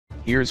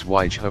Here's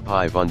why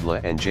Tshepi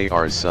Vundla and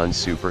JR's son's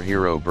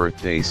superhero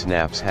birthday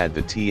snaps had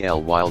the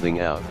TL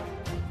wilding out.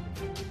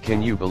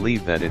 Can you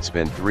believe that it's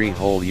been 3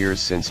 whole years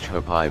since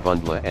Tshepi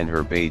Vundla and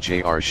her bae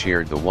JR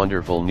shared the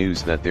wonderful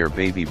news that their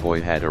baby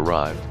boy had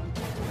arrived?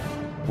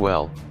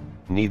 Well,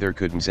 neither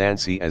could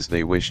Mzansi, as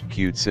they wished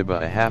cute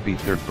Siba a happy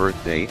 3rd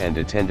birthday and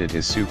attended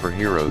his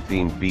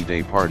superhero-themed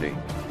B-Day party.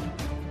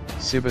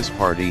 Siba's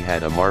party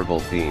had a Marvel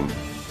theme,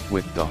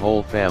 with the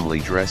whole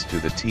family dressed to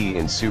the T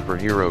in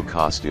superhero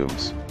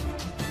costumes.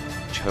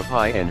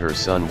 Tshepi and her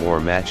son wore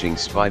matching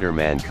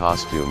Spider-Man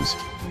costumes,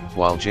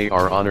 while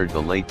JR honored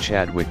the late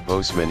Chadwick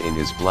Boseman in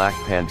his Black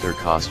Panther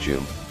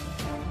costume.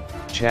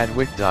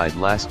 Chadwick died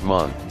last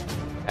month,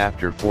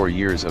 after 4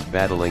 years of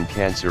battling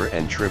cancer,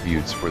 and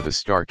tributes for the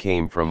star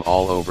came from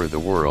all over the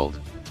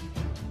world.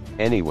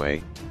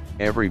 Anyway,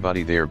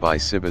 everybody there by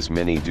Siba's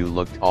mini-do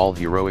looked all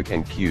heroic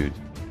and cute.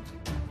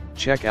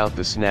 Check out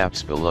the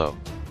snaps below.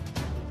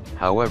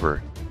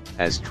 However,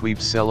 as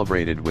Tweeps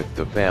celebrated with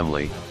the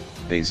family,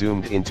 they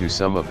zoomed into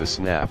some of the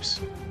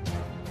snaps.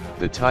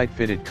 The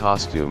tight-fitted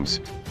costumes,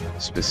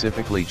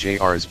 specifically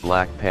JR's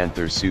Black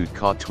Panther suit,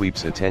 caught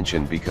Tweeps'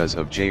 attention because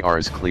of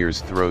JR's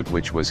clear's throat,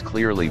 which was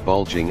clearly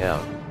bulging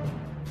out.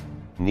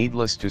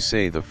 Needless to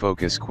say, the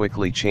focus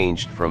quickly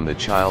changed from the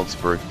child's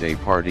birthday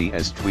party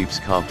as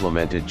Tweeps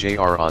complimented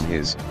JR on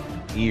his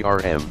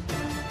ERM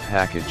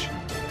package.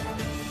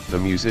 The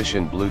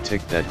musician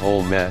blue-ticked that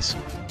whole mess,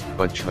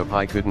 but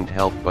Tshepi couldn't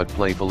help but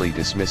playfully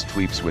dismiss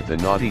Tweeps with a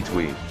naughty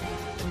tweet.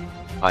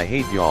 "I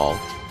hate y'all,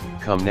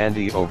 come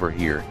Nandi over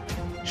here,"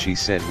 she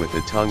said with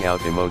a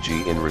tongue-out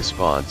emoji in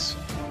response.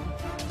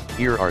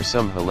 Here are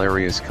some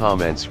hilarious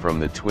comments from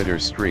the Twitter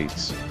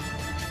streets.